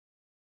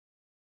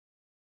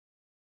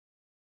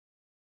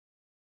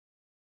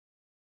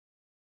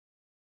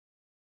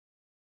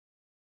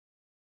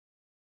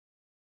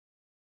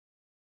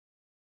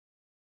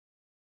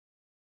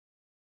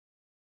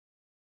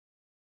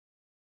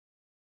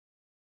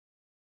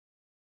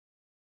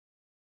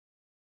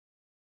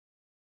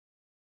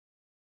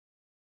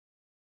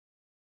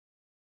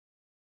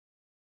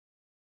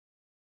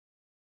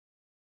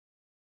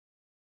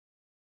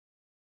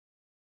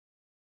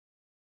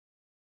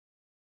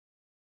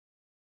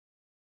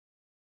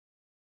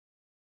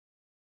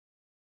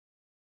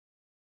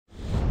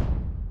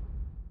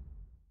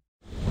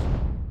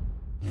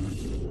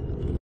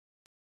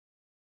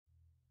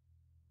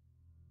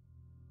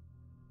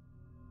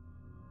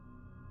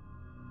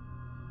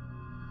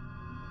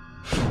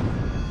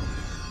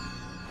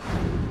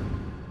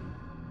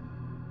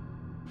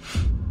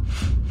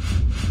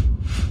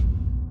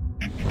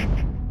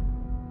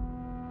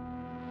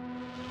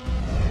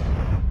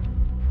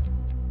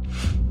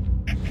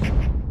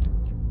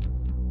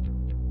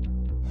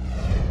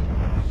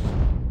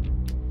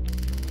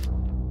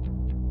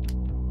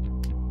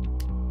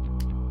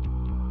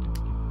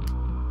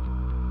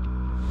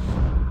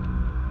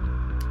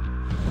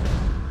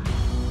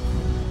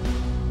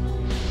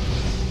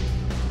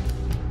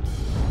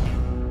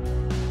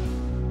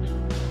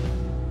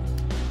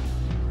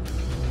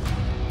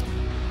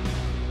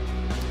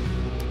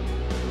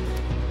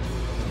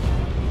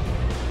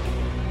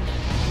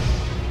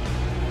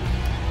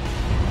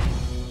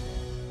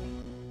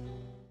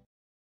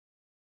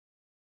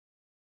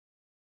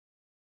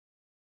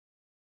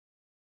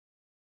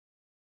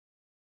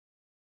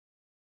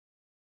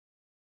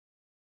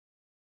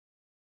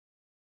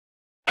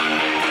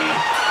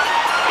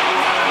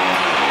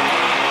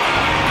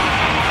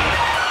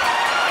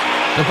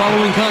The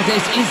following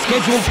contest is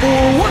scheduled for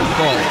one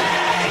fall.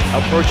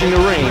 Approaching the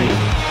ring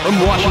from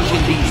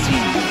Washington, D.C.,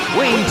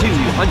 weighing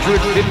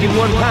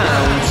 251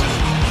 pounds,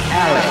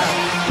 Alex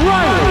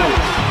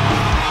Riley.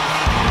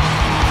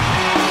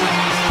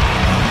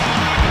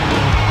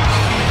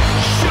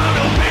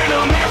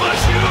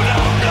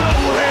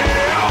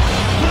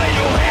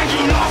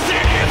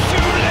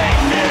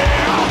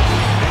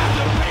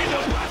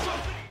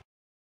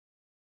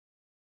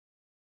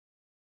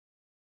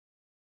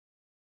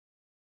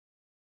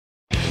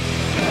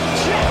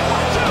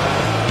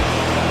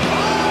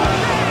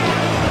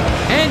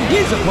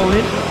 His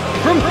opponent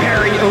from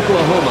Perry,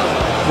 Oklahoma,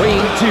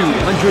 weighing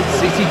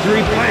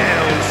 263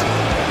 pounds,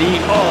 the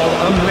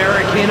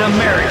All-American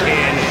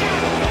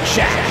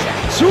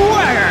Jack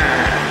Swagger.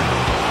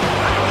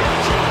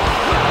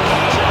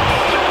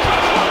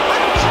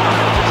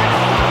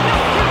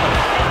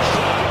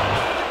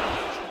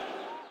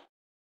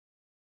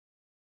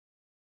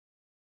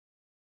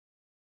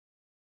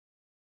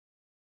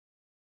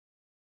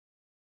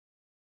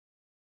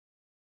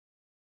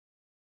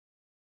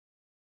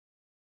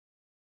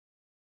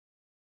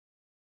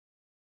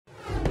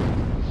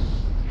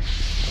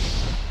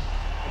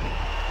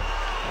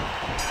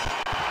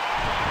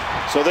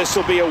 So this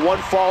will be a one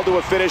fall to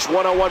a finish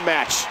one-on-one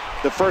match.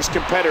 The first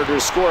competitor to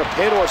score a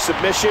pin or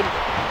submission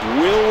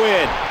will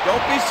win.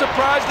 Don't be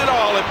surprised at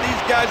all if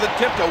these guys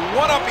attempt to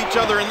one-up each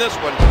other in this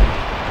one.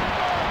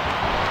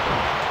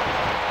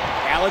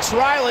 Alex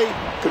Riley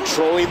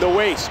controlling the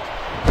waist.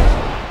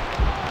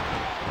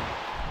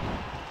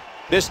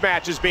 This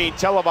match is being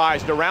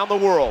televised around the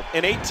world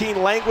in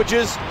 18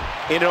 languages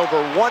in over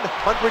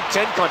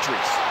 110 countries.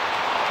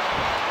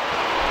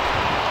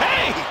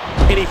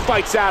 And he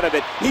fights out of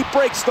it. He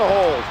breaks the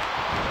hold.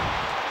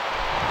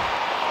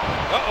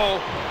 Uh-oh,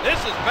 this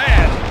is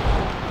bad.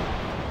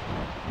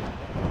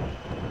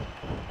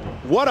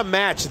 What a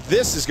match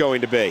this is going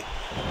to be.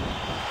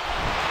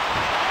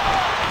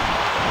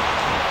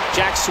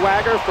 Jack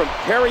Swagger from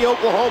Perry,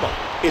 Oklahoma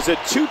is a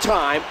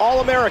two-time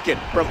All-American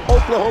from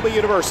Oklahoma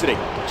University.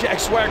 Jack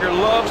Swagger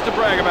loves to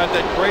brag about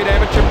that great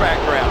amateur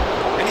background,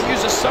 and he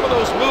uses some of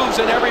those moves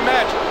in every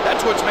match.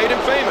 That's what's made him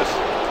famous.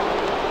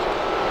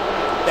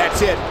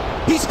 That's it.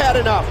 He's had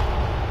enough.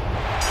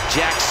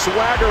 Jack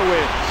Swagger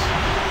wins.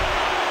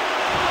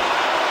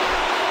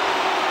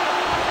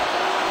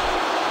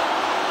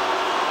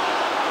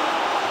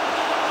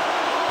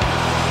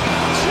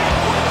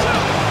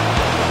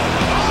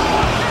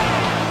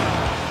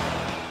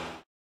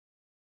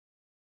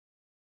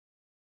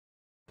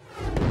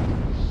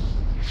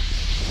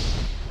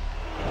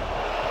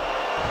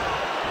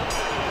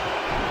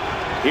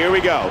 Here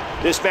we go.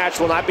 This match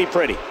will not be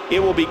pretty.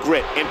 It will be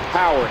grit and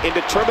power and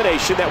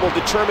determination that will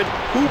determine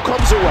who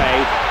comes away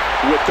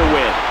with the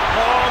win.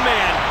 Oh,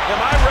 man.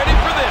 Am I ready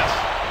for this?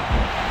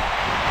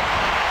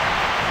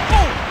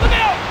 Oh, look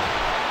out!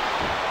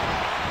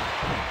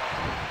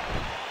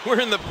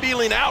 We're in the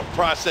feeling out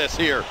process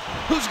here.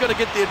 Who's going to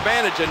get the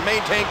advantage and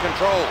maintain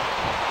control?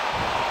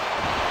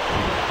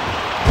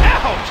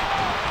 Ouch!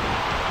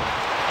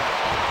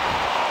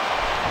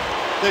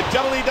 The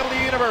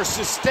WWE Universe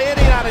is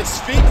standing on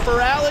its feet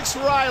for Alex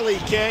Riley,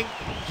 King.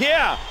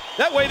 Yeah,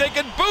 that way they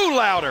can boo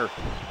louder.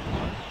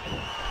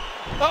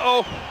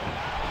 Uh-oh.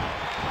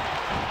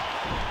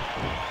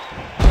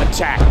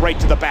 Attack right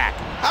to the back.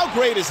 How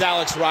great is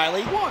Alex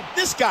Riley?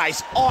 This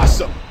guy's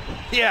awesome.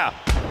 Yeah,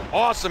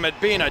 awesome at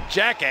being a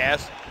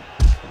jackass.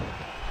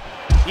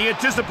 He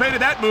anticipated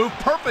that move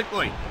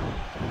perfectly.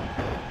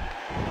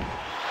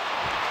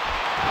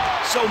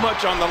 So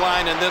much on the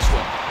line in this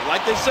one.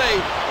 Like they say,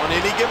 on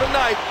any given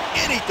night,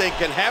 anything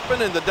can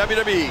happen in the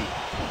WWE.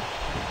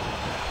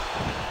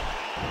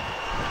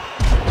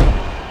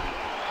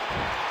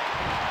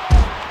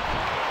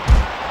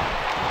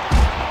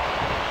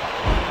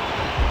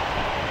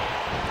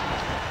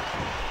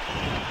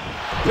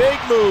 Big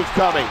move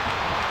coming.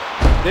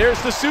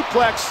 There's the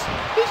suplex.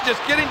 He's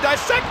just getting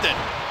dissected.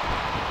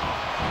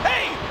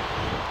 Hey!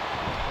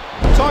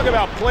 Talk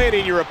about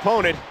planning your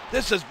opponent.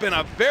 This has been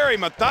a very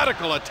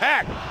methodical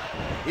attack.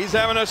 He's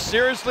having a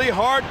seriously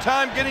hard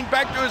time getting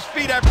back to his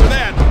feet after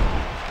that.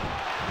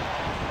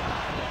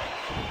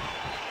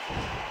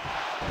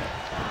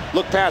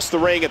 Look past the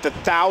ring at the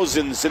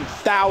thousands and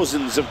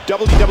thousands of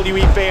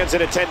WWE fans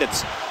in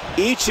attendance.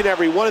 Each and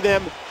every one of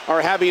them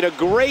are having a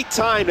great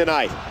time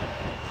tonight.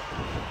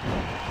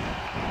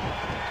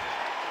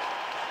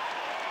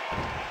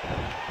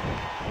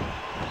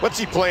 What's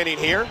he planning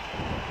here?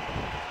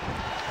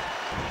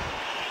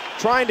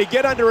 Trying to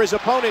get under his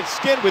opponent's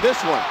skin with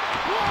this one.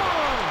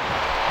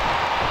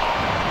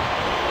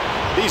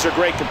 These are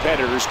great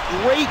competitors,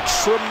 great,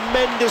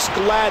 tremendous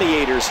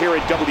gladiators here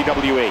at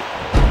WWE.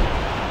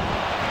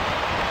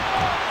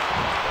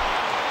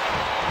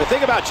 The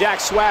thing about Jack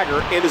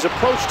Swagger and his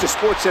approach to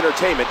sports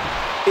entertainment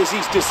is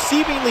he's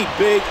deceivingly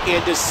big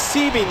and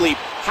deceivingly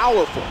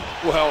powerful.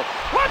 Well,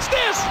 watch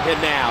this! And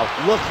now,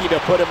 looking to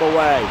put him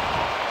away.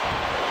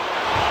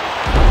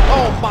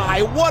 Oh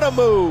my, what a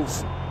move!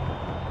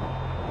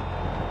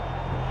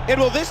 And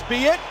will this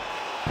be it?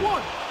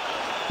 1,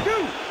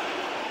 2,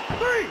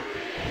 3.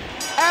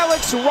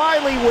 Alex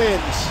Riley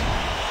wins.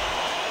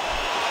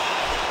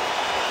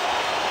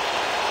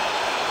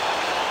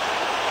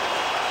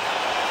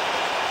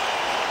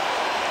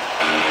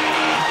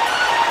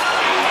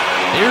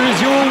 Here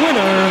is your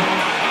winner,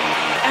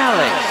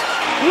 Alex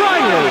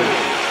Riley.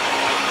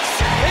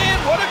 Man,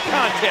 what a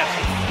contest.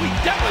 We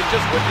definitely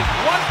just witnessed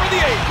one for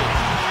the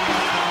ages.